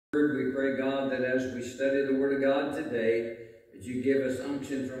We pray, God, that as we study the Word of God today, that you give us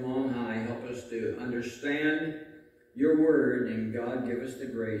unction from on high. Help us to understand your Word, and God, give us the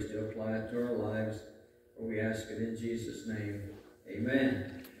grace to apply it to our lives. For we ask it in Jesus' name.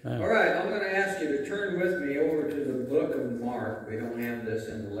 Amen. All right, I'm going to ask you to turn with me over to the book of Mark. We don't have this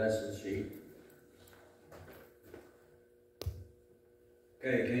in the lesson sheet.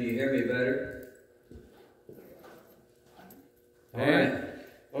 Okay, can you hear me better? All right.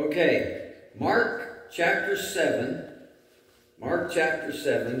 Okay, Mark chapter 7,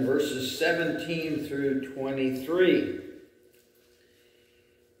 verses 17 through 23.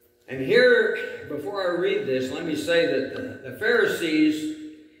 And here, before I read this, let me say that the Pharisees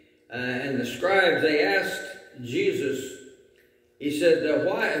and the scribes, they asked Jesus, he said,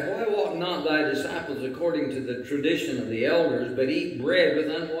 why walk not thy disciples according to the tradition of the elders, but eat bread with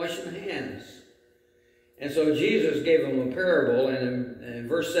unwashed hands? And so Jesus gave them a parable, and in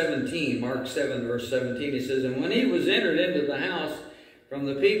verse 17, Mark 7, verse 17, he says, And when he was entered into the house from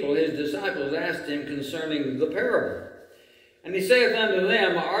the people, his disciples asked him concerning the parable. And he saith unto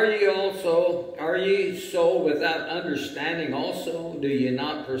them, Are ye so without understanding also? Do ye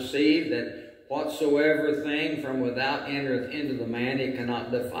not perceive that whatsoever thing from without entereth into the man, it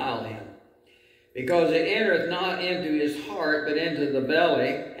cannot defile him? Because it entereth not into his heart, but into the belly,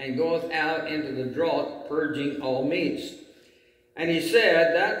 and goeth out into the draught, purging all meats. And he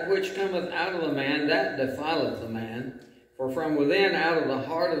said, That which cometh out of the man, that defileth the man. For from within, out of the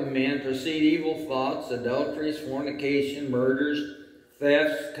heart of men, proceed evil thoughts, adulteries, fornication, murders,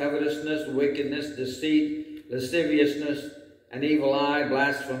 thefts, covetousness, wickedness, deceit, lasciviousness, an evil eye,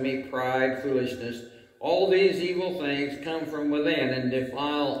 blasphemy, pride, foolishness. All these evil things come from within and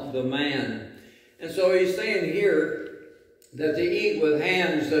defile the man. And so he's saying here that to eat with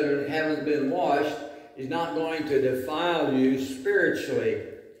hands that haven't been washed is not going to defile you spiritually.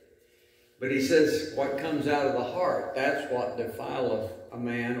 But he says what comes out of the heart, that's what defileth a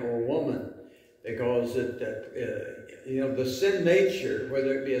man or woman. Because the sin nature,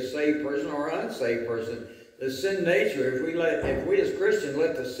 whether it be a saved person or an unsaved person, the sin nature, if we as Christians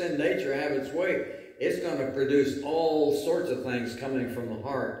let the sin nature have its way, it's going to produce all sorts of things coming from the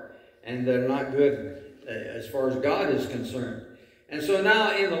heart. And they're not good as far as God is concerned. And so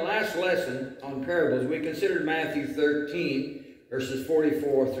now in the last lesson on parables, we considered Matthew 13, verses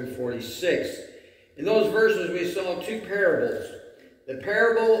 44 through 46. In those verses, we saw two parables. The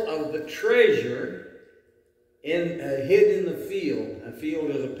parable of the treasure hid in the field. A field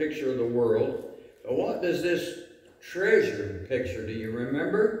is a picture of the world. But what does this treasure picture? Do you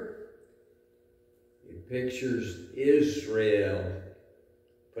remember? It pictures Israel.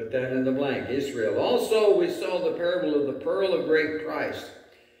 Put that in the blank, Israel. Also, we saw the parable of the pearl of great price.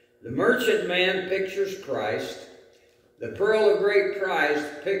 The merchant man pictures Christ. The pearl of great price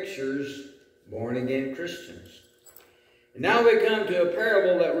pictures born-again Christians. And now we come to a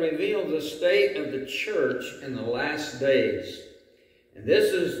parable that reveals the state of the church in the last days. And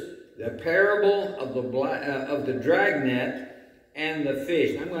this is the parable of the dragnet and the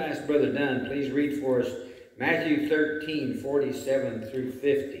fish. I'm going to ask Brother Dunn, please read for us Matthew 13, 47 through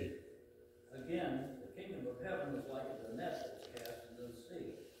 50. Again, the kingdom of heaven is like a net that was cast into the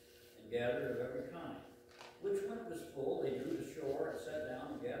sea, and gathered of every kind. Which when it was full, they drew to shore, and sat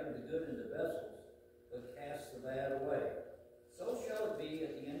down and gathered the good into vessels, but cast the bad away. So shall it be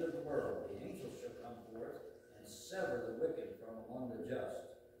at the end of the world. The angels shall come forth, and sever the wicked from among the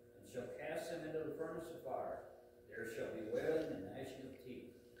just, and shall cast them into the furnace of fire. There shall be wailing and gnashing of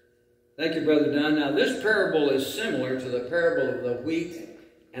teeth. Thank you, Brother Dunn. Now, this parable is similar to the parable of the wheat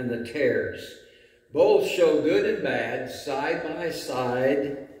and the tares. Both show good and bad side by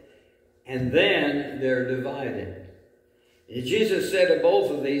side, and then they're divided. And Jesus said of both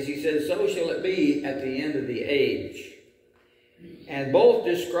of these, he said, So shall it be at the end of the age. And both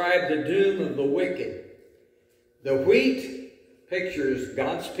describe the doom of the wicked. The wheat pictures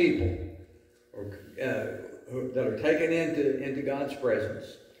God's people that are taken into God's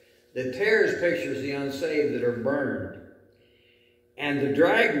presence. The tares pictures the unsaved that are burned. And the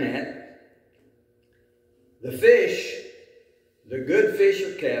dragnet, the fish, the good fish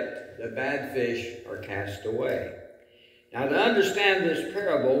are kept, the bad fish are cast away. Now, to understand this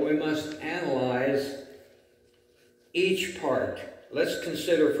parable, we must analyze each part. Let's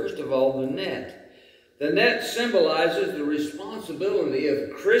consider, first of all, the net. The net symbolizes the responsibility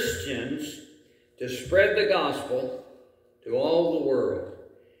of Christians to spread the gospel to all the world.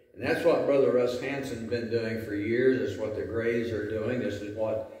 And that's what Brother Russ Hanson's been doing for years. That's what the Grays are doing. This is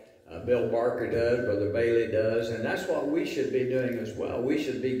what Bill Barker does, Brother Bailey does. And that's what we should be doing as well. We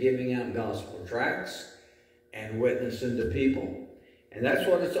should be giving out gospel tracts and witnessing to people. And that's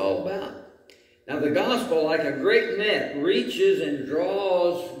what it's all about. Now the gospel, like a great net, reaches and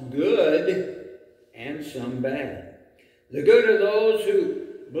draws good and some bad. The good are those who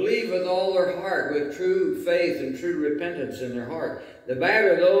believe with all their heart, with true faith and true repentance in their heart. The bad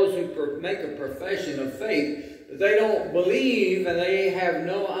are those who make a profession of faith, but they don't believe and they have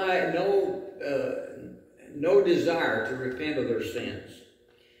no desire to repent of their sins.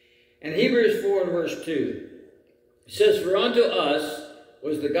 And Hebrews 4 and verse 2 says, "For unto us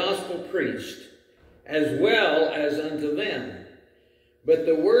was the gospel preached, as well as unto them. But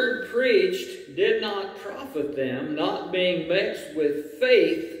the word preached did not profit them, not being mixed with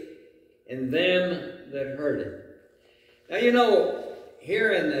faith in them that heard it." Now, you know,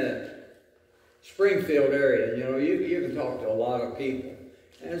 here in the Springfield area, you know, you can talk to a lot of people.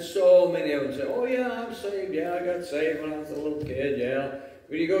 And so many of them say, "Oh, yeah, I'm saved. Yeah, I got saved when I was a little kid. Yeah.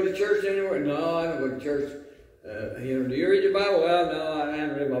 Will you go to church anywhere?" "No, I don't go to church." You know, "Do you read your Bible?" "Well, no, I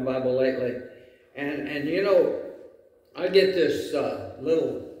haven't read my Bible lately." And you know, I get this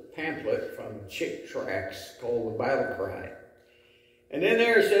little pamphlet from Chick Tracts called The Battle Cry. And in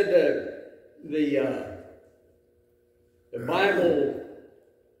there it said the Bible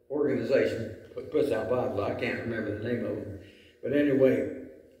organization puts out Bibles. I can't remember the name of them. But anyway,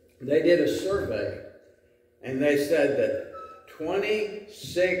 they did a survey, and they said that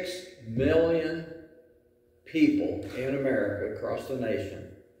 26 million people in America across the nation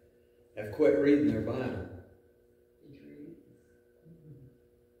have quit reading their Bible.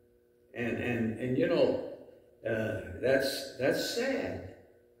 And you know, that's sad.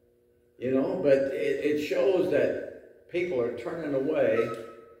 You know, but it shows that people are turning away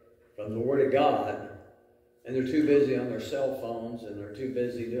from the Word of God, and they're too busy on their cell phones, and they're too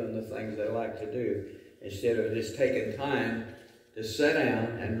busy doing the things they like to do, instead of just taking time to sit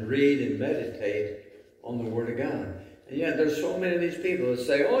down and read and meditate on the Word of God. And yet there's so many of these people that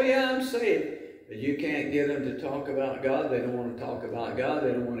say, "Oh yeah, I'm saved." But you can't get them to talk about God. They don't want to talk about God.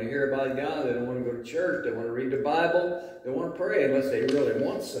 They don't want to hear about God. They don't want to go to church. They want to read the Bible. They want to pray unless they really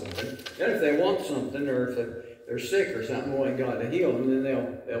want something. And if they want something, or if they're sick or something, wanting God to heal them, then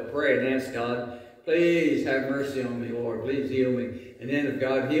they'll pray and ask God, "Please have mercy on me, Lord. Please heal me." And then if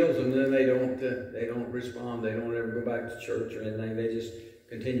God heals them, then they don't respond. They don't ever go back to church or anything. They just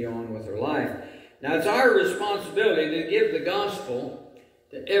continue on with their life. Now it's our responsibility to give the gospel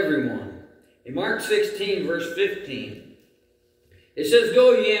to everyone. In Mark 16, verse 15, it says,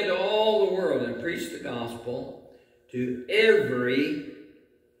 "Go ye into all the world and preach the gospel to every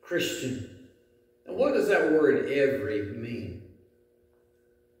Christian." Now, what does that word "every" mean?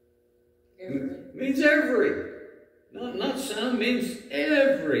 Every. It means every. Not some, means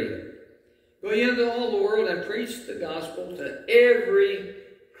every. Go ye into all the world and preach the gospel to every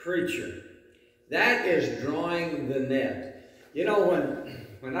creature. That is drawing the net. You know,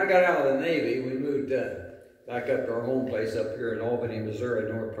 when I got out of the Navy, we moved back up to our home place up here in Albany,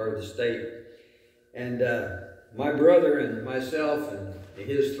 Missouri, north part of the state. And my brother and myself and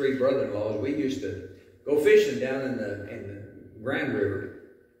his 3 brother-in-laws, we used to go fishing down in the Grand River.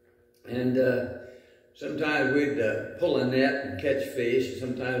 And sometimes we'd pull a net and catch fish, and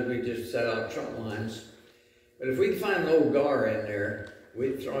sometimes we'd just set out trot lines. But if we could find an old gar in there,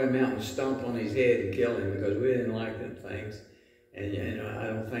 we'd throw him out and stomp on his head and kill him, because we didn't like them things. And you know, I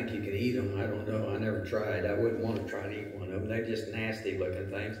don't think you can eat them. I don't know. I never tried. I wouldn't want to try to eat one of them. They're just nasty looking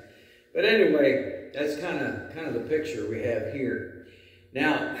things. But anyway, that's kind of the picture we have here.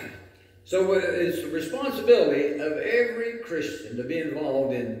 Now, so it's the responsibility of every Christian to be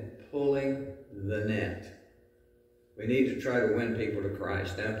involved in pulling the net. We need to try to win people to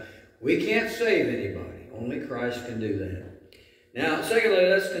Christ. Now, we can't save anybody. Only Christ can do that. Now, secondly,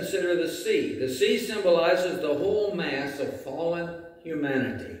 let's consider the sea. The sea symbolizes the whole mass of fallen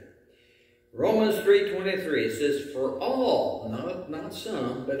humanity. Romans 3:23 says, "For all," not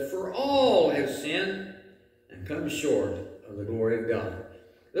some, but for all have sinned and come short of the glory of God.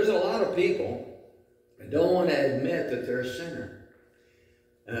 There's a lot of people that don't want to admit that they're a sinner.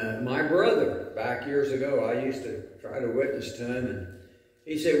 My brother, back years ago, I used to try to witness to him, and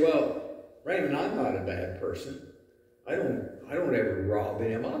he said, "Well, Raymond, I'm not a bad person. I don't ever rob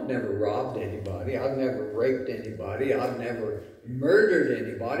anyone. I've never robbed anybody. I've never raped anybody. I've never murdered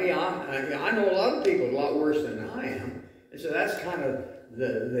anybody. I know a lot of people a lot worse than I am." And so that's kind of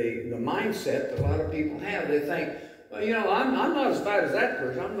the mindset that a lot of people have. They think, "Well, you know, I'm not as bad as that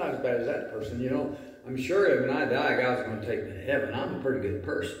person. I'm not as bad as that person. You know, I'm sure that when I die, God's going to take me to heaven. I'm a pretty good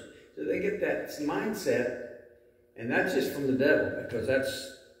person." So they get that mindset, and that's just from the devil, because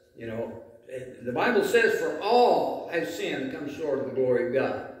that's, you know, the Bible says, "For all have sinned and come short of the glory of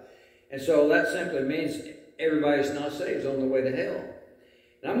God." And so that simply means everybody that's not saved is on the way to hell.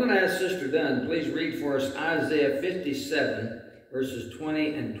 And I'm going to ask Sister Dunn, please read for us Isaiah 57, verses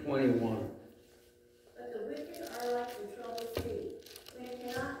 20 and 21. But the wicked are like the troubled sea, when it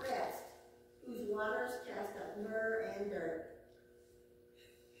cannot rest, whose waters cast up myrrh and dirt.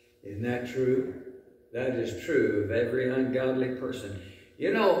 Isn't that true? That is true of every ungodly person.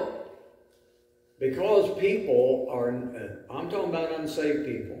 You know, because people are, I'm talking about unsaved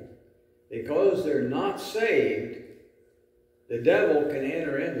people, because they're not saved, the devil can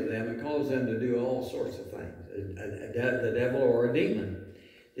enter into them and cause them to do all sorts of things. The devil or a demon.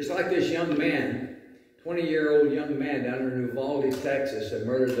 Just like this young man, 20-year-old young man down in Uvalde, Texas, had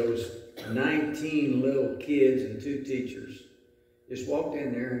murdered those 19 little kids and 2 teachers. Just walked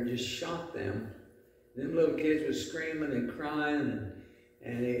in there and just shot them. Them little kids were screaming and crying,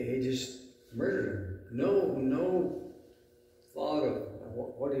 and he just murdered them. No thought of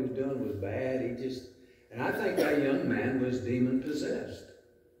what he was doing was bad. And I think that young man was demon-possessed.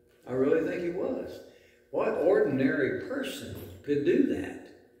 I really think he was. What ordinary person could do that?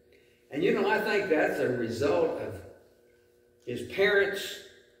 And you know, I think that's a result of his parents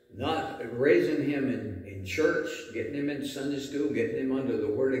not raising him in church, getting him in Sunday school, getting him under the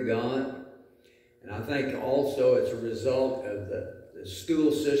Word of God. And I think also it's a result of the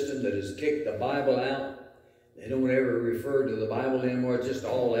school system that has kicked the Bible out. They don't ever refer to the Bible anymore. It's just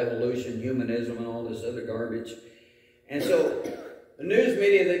all evolution, humanism, and all this other garbage. And so the news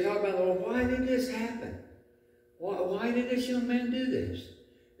media, they talk about, well, why did this happen? Why did this young man do this?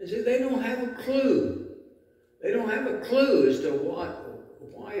 They say they don't have a clue. They don't have a clue as to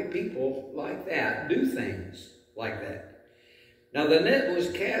why people like that do things like that. Now the net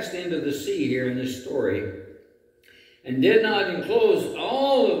was cast into the sea here in this story, and did not enclose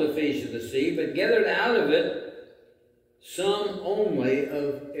all of the fish of the sea, but gathered out of it some only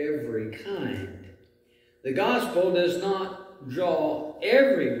of every kind. The gospel does not draw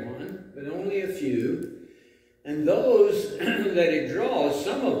everyone, but only a few. And those that it draws,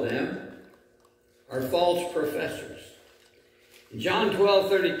 some of them, are false professors. In John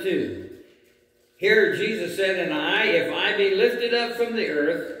 12:32, here Jesus said, "And I, if I be lifted up from the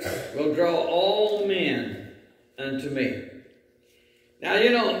earth, will draw all men unto me." Now, you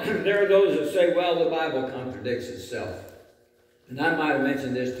know, there are those that say, well, the Bible contradicts itself. And I might have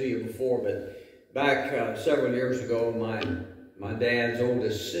mentioned this to you before, but back several years ago, my dad's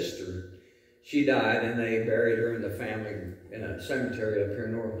oldest sister, she died, and they buried her in the family in a cemetery up here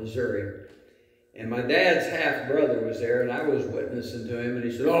in North Missouri. And my dad's half-brother was there, and I was witnessing to him, and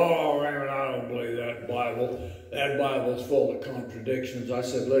he said, "Oh, Raymond, I don't believe that Bible. That Bible's full of contradictions." I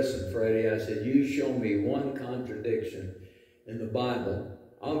said, "Listen, Freddie," I said, "you show me one contradiction in the Bible,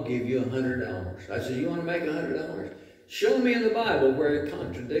 I'll give you $100. I said, "You want to make $100? Show me in the Bible where it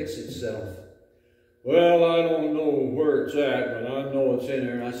contradicts itself." "Well, I don't know where it's at, but I know it's in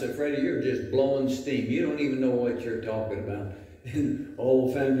there." And I said, "Freddie, you're just blowing steam. You don't even know what you're talking about." And all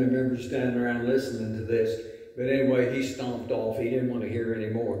the family members standing around listening to this. But anyway, he stomped off. He didn't want to hear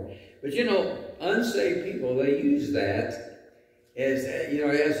anymore. But you know, unsaved people, they use that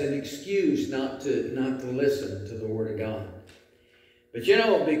as an excuse not to listen to the Word of God. But you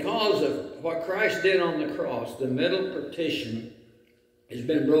know, because of what Christ did on the cross, the middle partition has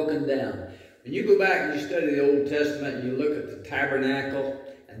been broken down. When you go back and you study the Old Testament and you look at the tabernacle,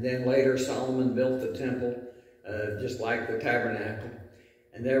 and then later Solomon built the temple, just like the tabernacle.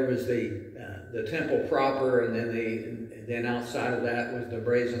 And there was the temple proper, and then outside of that was the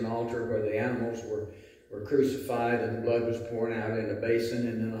brazen altar where the animals were crucified and the blood was poured out in a basin.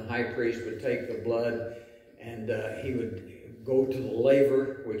 And then the high priest would take the blood and he would go to the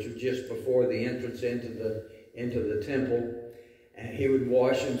laver, which was just before the entrance into the temple. And he would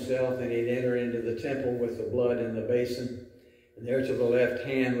wash himself, and he'd enter into the temple with the blood in the basin. And there to the left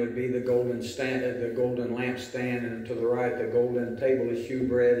hand would be the golden lampstand, and to the right the golden table of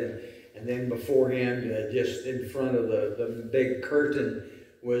shewbread. And then beforehand, just in front of the big curtain,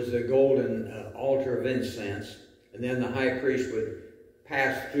 was the golden altar of incense. And then the high priest would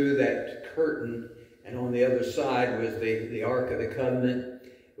pass through that curtain, and on the other side was the Ark of the Covenant,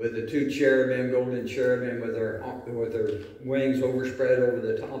 with the 2 cherubim, golden cherubim, with their wings overspread over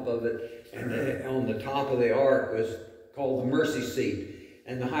the top of it. And then on the top of the ark was called the mercy seat.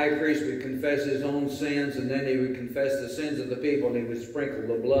 And the high priest would confess his own sins, and then he would confess the sins of the people, and he would sprinkle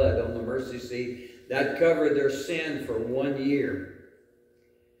the blood on the mercy seat. That covered their sin for 1 year.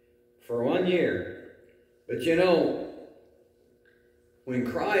 For 1 year. But you know, when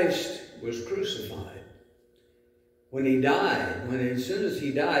Christ was crucified, when he died, as soon as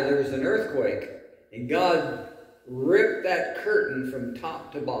he died, there was an earthquake, and God ripped that curtain from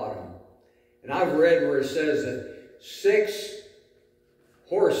top to bottom. And I've read where it says that 6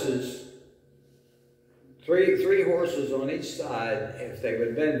 horses, three horses on each side. If they would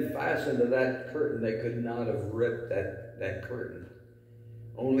have been fastened to that curtain, they could not have ripped that curtain.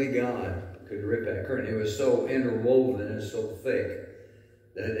 Only God could rip that curtain. It was so interwoven and so thick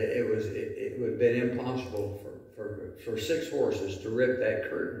that it would have been impossible for 6 horses to rip that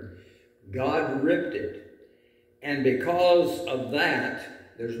curtain. God ripped it. And because of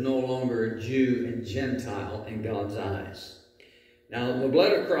that, there's no longer a Jew and Gentile in God's eyes. Now, the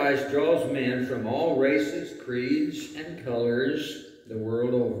blood of Christ draws men from all races, creeds, and colors the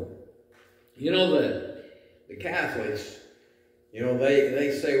world over. You know, the Catholics, you know,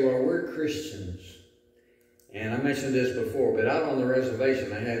 they say, well, we're Christians. And I mentioned this before, but out on the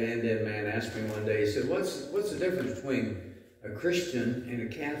reservation, I had an Indian man ask me one day, he said, what's the difference between a Christian and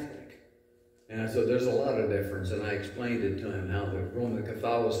a Catholic? And I said, there's a lot of difference. And I explained it to him, how the Roman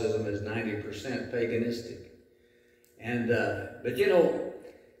Catholicism is 90% paganistic. And, but you know,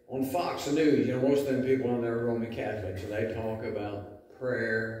 on Fox News, you know, most of them people on there are Roman Catholics, and they talk about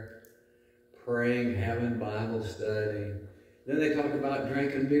prayer, praying, having Bible study. Then they talk about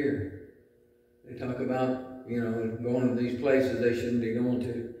drinking beer. They talk about, you know, going to these places they shouldn't be going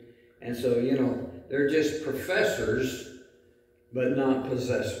to. And so, you know, they're just professors, but not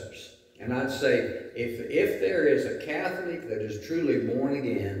possessors. And I'd say, if there is a Catholic that is truly born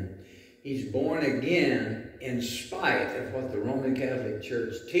again, he's born again in spite of what the Roman Catholic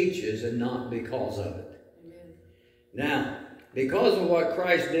Church teaches and not because of it. Amen. Now, because of what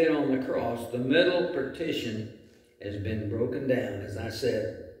Christ did on the cross, the middle partition has been broken down, as I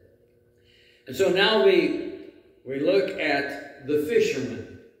said. And so now we look at the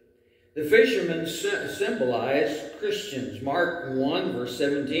fishermen. The fishermen symbolize Christians. Mark 1, verse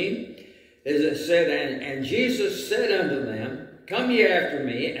 17, as it said, and Jesus said unto them, come ye after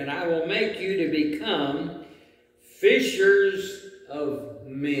me, and I will make you to become fishers of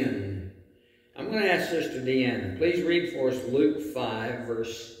men. I'm going to ask Sister Deanna, please read for us Luke 5,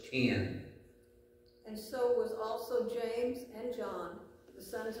 verse 10. And so was also James and John, the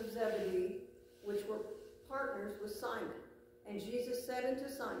sons of Zebedee, which were partners with Simon. And Jesus said unto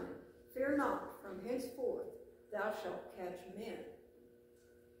Simon, fear not, from henceforth thou shalt catch men.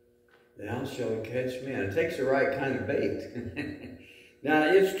 Thou shalt catch men. It takes the right kind of bait. Now,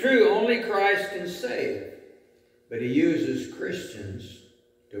 it's true, only Christ can save. But he uses Christians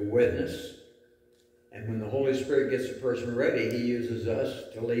to witness. And when the Holy Spirit gets a person ready, he uses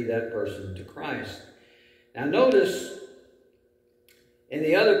us to lead that person to Christ. Now notice, in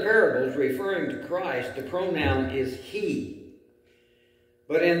the other parables referring to Christ, the pronoun is he.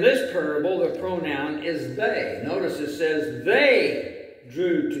 But in this parable, the pronoun is they. Notice it says, they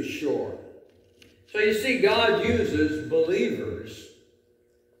drew to shore. So you see, God uses believers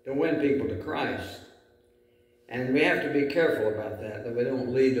to win people to Christ. And we have to be careful about that we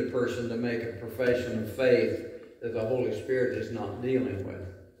don't lead the person to make a profession of faith that the Holy Spirit is not dealing with.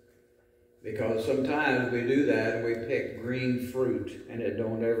 Because sometimes we do that and we pick green fruit and it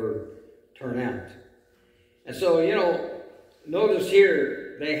don't ever turn out. And so, you know, notice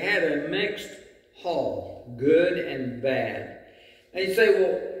here, they had a mixed haul, good and bad. And you say,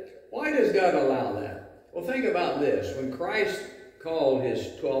 well, why does God allow that? Well, think about this. When Christ called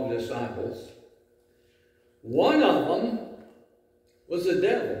his 12 disciples, one of them was the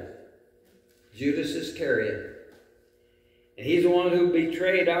devil, Judas Iscariot. And he's the one who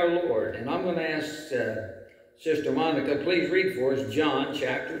betrayed our Lord. And I'm going to ask Sister Monica, please read for us John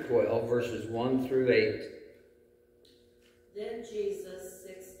chapter 12, verses 1 through 8. Then Jesus,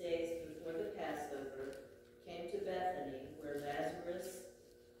 6 days before the Passover, came to Bethany, where Lazarus,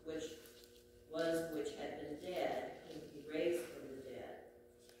 which had been dead, whom he raised from the dead.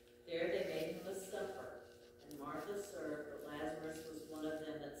 There they made him a supper. Martha served, but Lazarus was one of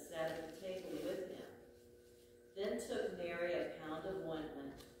them that sat at the table with him. Then took Mary a pound of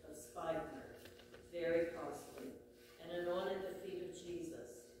ointment of spikenard, very costly, and anointed the feet of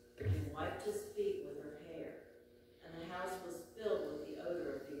Jesus, and wiped his feet with her hair. And the house was filled with the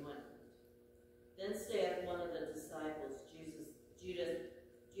odor of the ointment. Then saith one of the disciples, Judas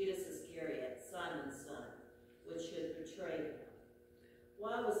Iscariot, Simon's son, which should betray him,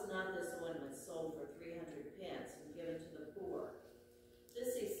 why was not this ointment sold for 300 pence and given to the poor?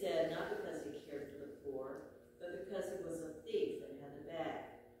 This he said, not because he cared for the poor, but because he was a thief and had a bag,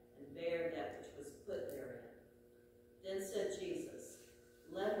 and bare that which was put therein. Then said Jesus,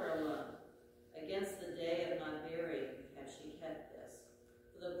 let her alone. Against the day of my burying hath she kept this.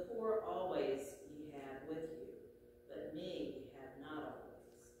 For the poor always ye have with you, but me ye have not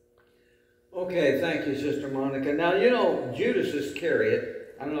always. Okay, thank you, Sister Monica. Now, you know, Judas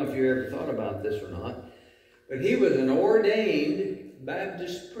Iscariot, I don't know if you ever thought about this or not, but he was an ordained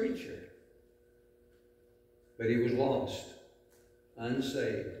Baptist preacher. But he was lost,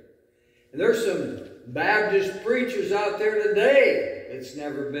 unsaved. And there's some Baptist preachers out there today that's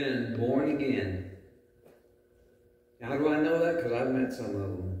never been born again. How do I know that? Because I've met some of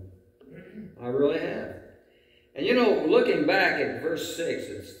them. I really have. And you know, looking back at verse 6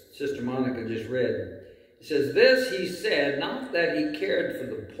 that Sister Monica just read, it says, "This he said, not that he cared for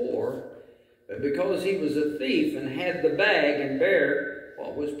the poor, but because he was a thief and had the bag and bare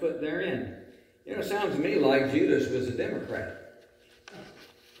what was put therein." You know, it sounds to me like Judas was a Democrat.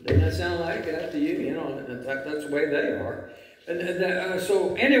 Doesn't that sound like that to you? You know, that's the way they are.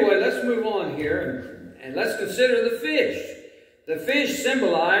 So anyway, let's move on here and let's consider the fish. The fish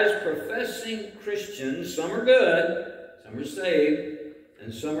symbolize professing Christians. Some are good, some are saved,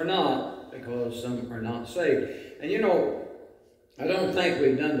 and some are not, because some are not saved. And you know, I don't think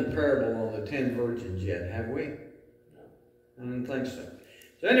we've done the parable on the 10 virgins yet, have we? No. I don't think so.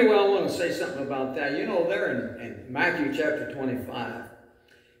 So anyway, I want to say something about that. You know, there in Matthew chapter 25,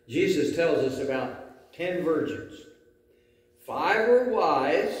 Jesus tells us about 10 virgins. 5 were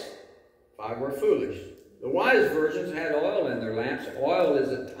wise, 5 were foolish. The wise virgins had oil in their lamps. Oil is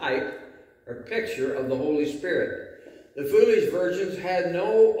a type or picture of the Holy Spirit. The foolish virgins had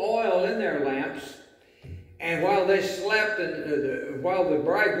no oil in their lamps. And while they slept, and while the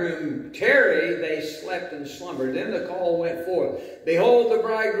bridegroom tarried, they slept and slumbered. Then the call went forth, "Behold, the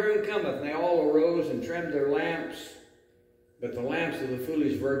bridegroom cometh." And they all arose and trimmed their lamps. But the lamps of the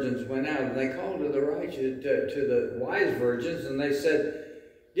foolish virgins went out. And they called to the righteous, to the wise virgins, and they said,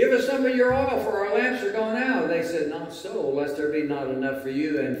 "Give us some of your oil, for our lamps are gone out." They said, "Not so, lest there be not enough for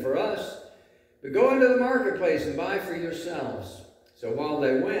you and for us. But go into the marketplace and buy for yourselves." So while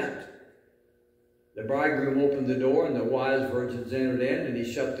they went, the bridegroom opened the door, and the wise virgins entered in, and he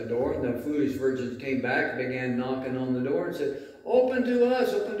shut the door. And the foolish virgins came back and began knocking on the door and said, open to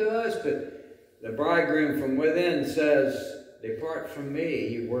us, open to us." But the bridegroom from within says, "Depart from me,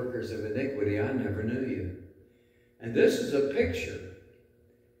 you workers of iniquity, I never knew you." And this is a picture.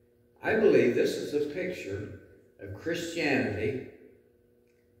 I believe this is a picture of Christianity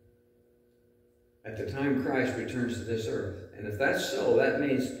at the time Christ returns to this earth. And if that's so, that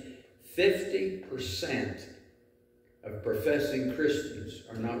means 50% of professing Christians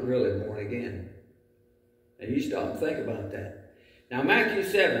are not really born again. And you stop and think about that. Now, Matthew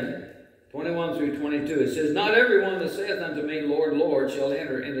 7, 21 through 22, it says, "Not everyone that saith unto me, Lord, Lord, shall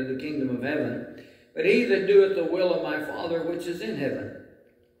enter into the kingdom of heaven, but he that doeth the will of my Father which is in heaven."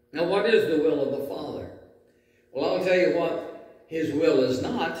 Now, what is the will of the Father? Well, I'll tell you what his will is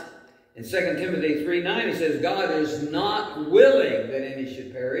not. In 2 Timothy 3:9, he says, "God is not willing that any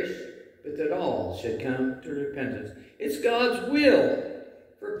should perish, but that all should come to repentance." It's God's will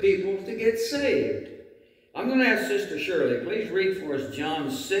for people to get saved. I'm going to ask Sister Shirley, please read for us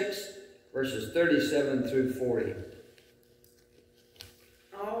John 6, verses 37 through 40.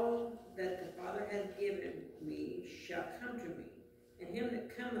 "All that the Father hath given me shall come to me, and him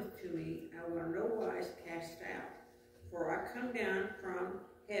that cometh to me I will no wise cast out. For I come down from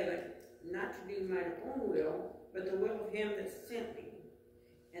heaven, not to do mine own will, but the will of him that sent me.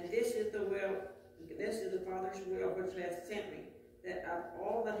 And this is the Father's will which hath sent me, that of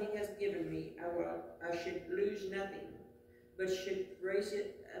all that he has given me I should lose nothing, but should raise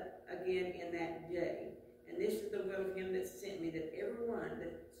it up again in that day. And this is the will of him that sent me, that every one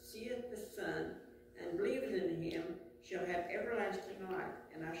that seeth the Son and believeth in him shall have everlasting life,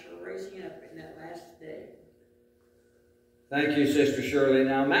 and I shall raise him up in that last day." Thank you, Sister Shirley.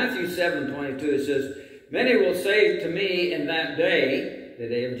 Now, Matthew 7:22, it says, "Many will say to me in that day," the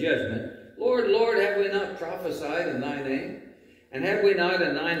day of judgment, "Lord, Lord, have we not prophesied in thy name? And have we not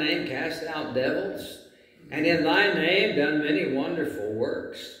in thy name cast out devils? And in thy name done many wonderful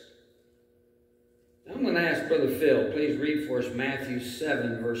works?" Now, I'm going to ask Brother Phil, please read for us Matthew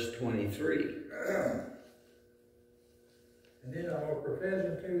 7, verse 23. "And then I will profess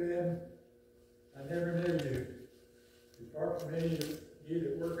unto them, I never knew you. Depart from me, ye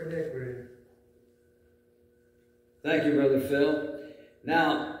that work iniquity." Thank you, Brother Phil.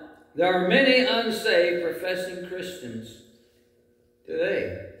 Now, there are many unsaved professing Christians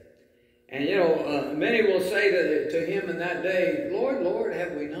today. And you know, many will say to him in that day, "Lord, Lord,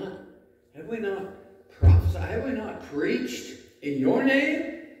 have we not prophesied? Have we not preached in your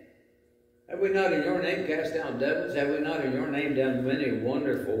name? Have we not in your name cast out devils? Have we not in your name done many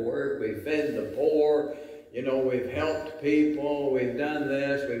wonderful work? We've fed the poor, you know, we've helped people, we've done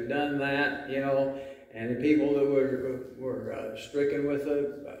this, we've done that, you know, and the people that were stricken with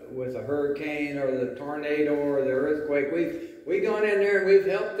a hurricane or the tornado or the earthquake, we've gone in there and we've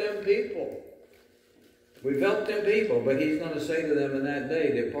helped them people." We've helped them people, but he's going to say to them in that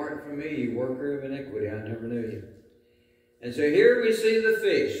day, depart from me, you worker of iniquity, I never knew you. And so here we see the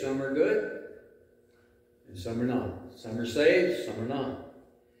fish. Some are good, and some are not. Some are saved, some are not.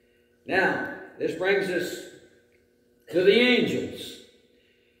 Now, this brings us to the angels.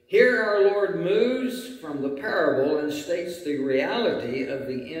 Here our Lord moves from the parable and states the reality of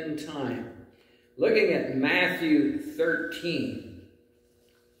the end time. Looking at Matthew 13.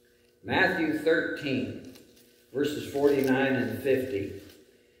 Matthew 13, verses 49 and 50.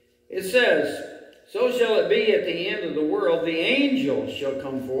 It says, so shall it be at the end of the world, the angels shall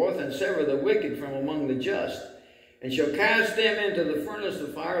come forth and sever the wicked from among the just, and shall cast them into the furnace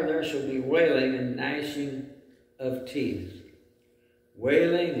of fire. There shall be wailing and gnashing of teeth.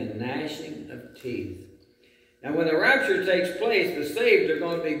 Wailing and gnashing of teeth. Now when the rapture takes place, the saved are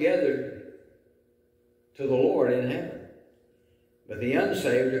going to be gathered to the Lord in heaven. But the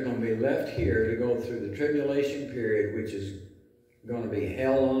unsaved are going to be left here to go through the tribulation period, which is going to be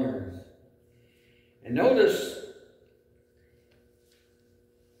hell on earth. And notice,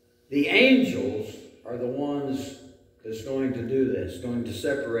 the angels are the ones that's going to do this, going to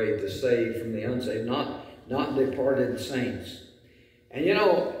separate the saved from the unsaved, not departed saints. And you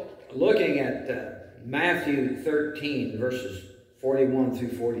know, looking at Matthew 13, verses 41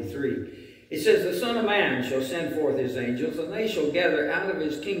 through 43, it says, the Son of Man shall send forth his angels, and they shall gather out of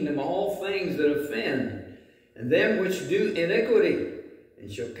his kingdom all things that offend, and them which do iniquity,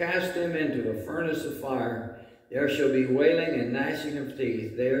 and shall cast them into a furnace of fire. There shall be wailing and gnashing of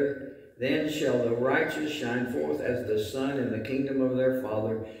teeth. There then shall the righteous shine forth as the sun in the kingdom of their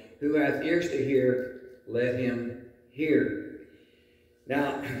Father. Who hath ears to hear, let him hear.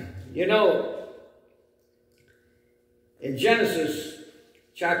 Now, you know, in Genesis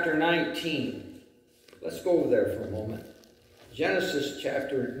chapter 19, let's go over there for a moment. Genesis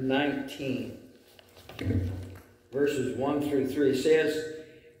chapter 19, verses 1 through 3 says,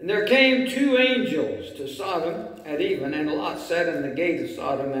 and there came two angels to Sodom at even, and Lot sat in the gate of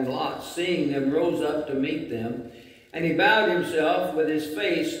Sodom, and Lot, seeing them, rose up to meet them, and he bowed himself with his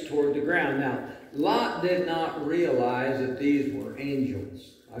face toward the ground. Now, Lot did not realize that these were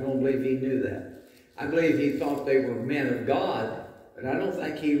angels. I don't believe he knew that. I believe he thought they were men of God, but I don't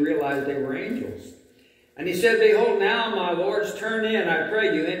think he realized they were angels. And he said, behold, now, my lords, turn in, I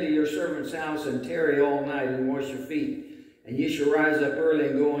pray you, into your servant's house, and tarry all night, and wash your feet. And ye shall rise up early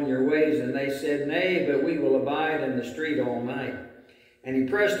and go on your ways. And they said, nay, but we will abide in the street all night. And he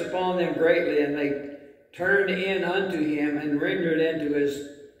pressed upon them greatly, and they turned in unto him, and entered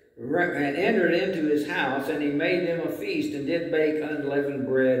into his house. And he made them a feast, and did bake unleavened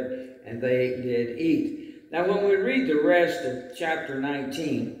bread, and they did eat. Now, when we read the rest of chapter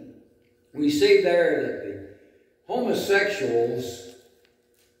 19, we see there that the homosexuals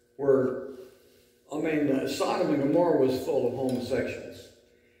were, Sodom and Gomorrah was full of homosexuals.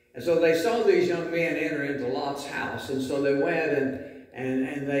 And so they saw these young men enter into Lot's house. And so they went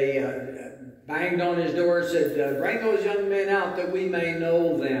and they banged on his door and said, bring those young men out that we may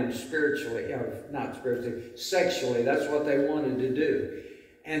know them spiritually. Not spiritually, sexually. That's what they wanted to do.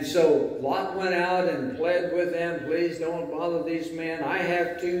 And so Lot went out and pled with them, please don't bother these men. I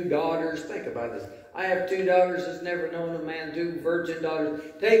have 2 daughters. Think about this. I have 2 daughters that's never known a man, 2 virgin daughters.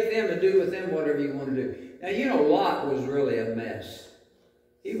 Take them and do with them whatever you want to do. Now, you know, Lot was really a mess.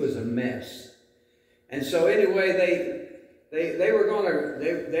 He was a mess. And so anyway, they were going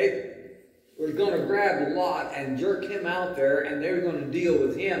to grab Lot and jerk him out there, and they were going to deal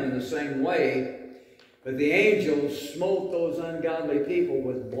with him in the same way. But the angels smote those ungodly people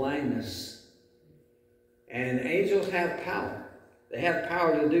with blindness. And angels have power. They have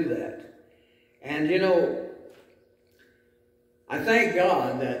power to do that. And you know, I thank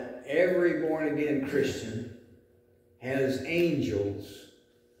God that every born-again Christian has angels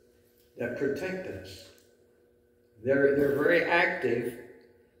that protect us. They're very active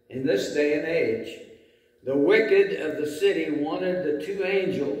in this day and age. The wicked of the city wanted the 2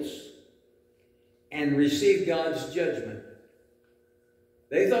 angels and received God's judgment.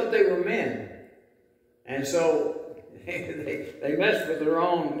 They thought they were men. And so they messed with the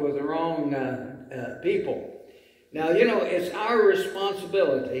wrong people. Now, you know, it's our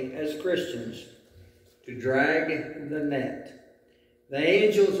responsibility as Christians to drag the net. The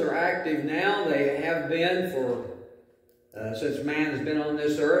angels are active now. They have been since man has been on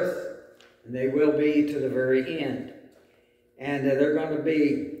this earth, and they will be to the very end. And they're going to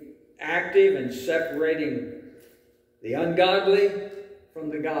be active in separating the ungodly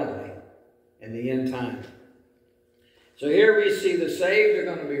from the godly in the end time. So here we see the saved are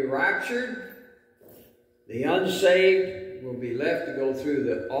going to be raptured. The unsaved will be left to go through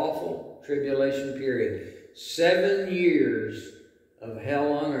the awful tribulation period. 7 years of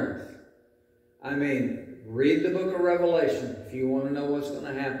hell on earth. I mean, read the book of Revelation if you want to know what's going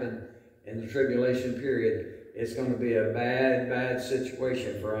to happen in the tribulation period. It's going to be a bad, bad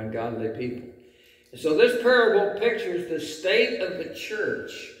situation for ungodly people. So this parable pictures the state of the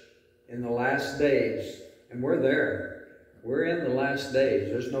church in the last days. And we're there. We're in the last days.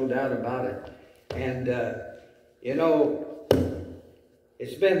 There's no doubt about it. And, you know,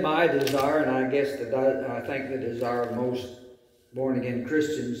 it's been my desire, and I guess I think the desire of most born-again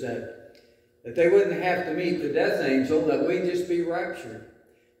Christians, that they wouldn't have to meet the death angel, that we'd just be raptured.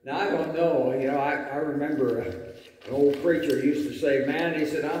 Now, I don't know. You know, I remember an old preacher used to say, man, he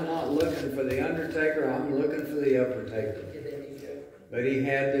said, I'm not looking for the undertaker, I'm looking for the uppertaker. But he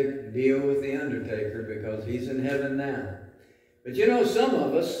had to deal with the undertaker because he's in heaven now. But you know, some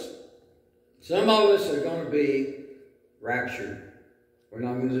of us are going to be raptured. We're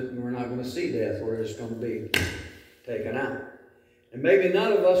not going to see death. We're just going to be taken out. And maybe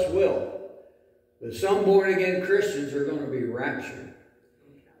none of us will. But some born-again Christians are going to be raptured.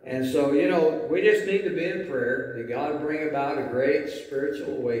 And so, you know, we just need to be in prayer that God bring about a great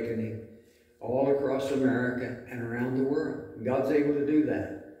spiritual awakening all across America and around the world. And God's able to do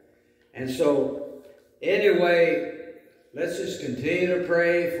that. And so, anyway, let's just continue to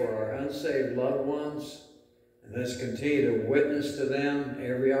pray for our unsaved loved ones. And let's continue to witness to them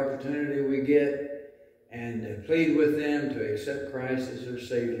every opportunity we get and plead with them to accept Christ as their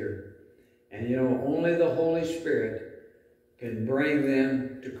Savior. And you know, only the Holy Spirit can bring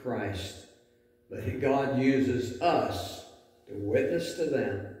them to Christ. But God uses us to witness to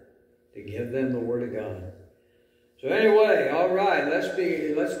them, to give them the Word of God. So anyway, all right, let's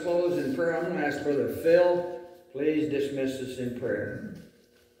close in prayer. I'm going to ask Brother Phil, please dismiss us in prayer.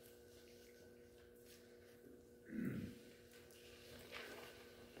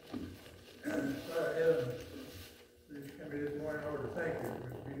 Father Heaven, we just come here this morning, Lord, to thank you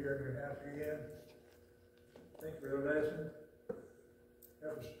for being here in your house again. Thank you for the lesson.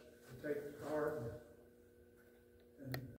 Help us to take heart and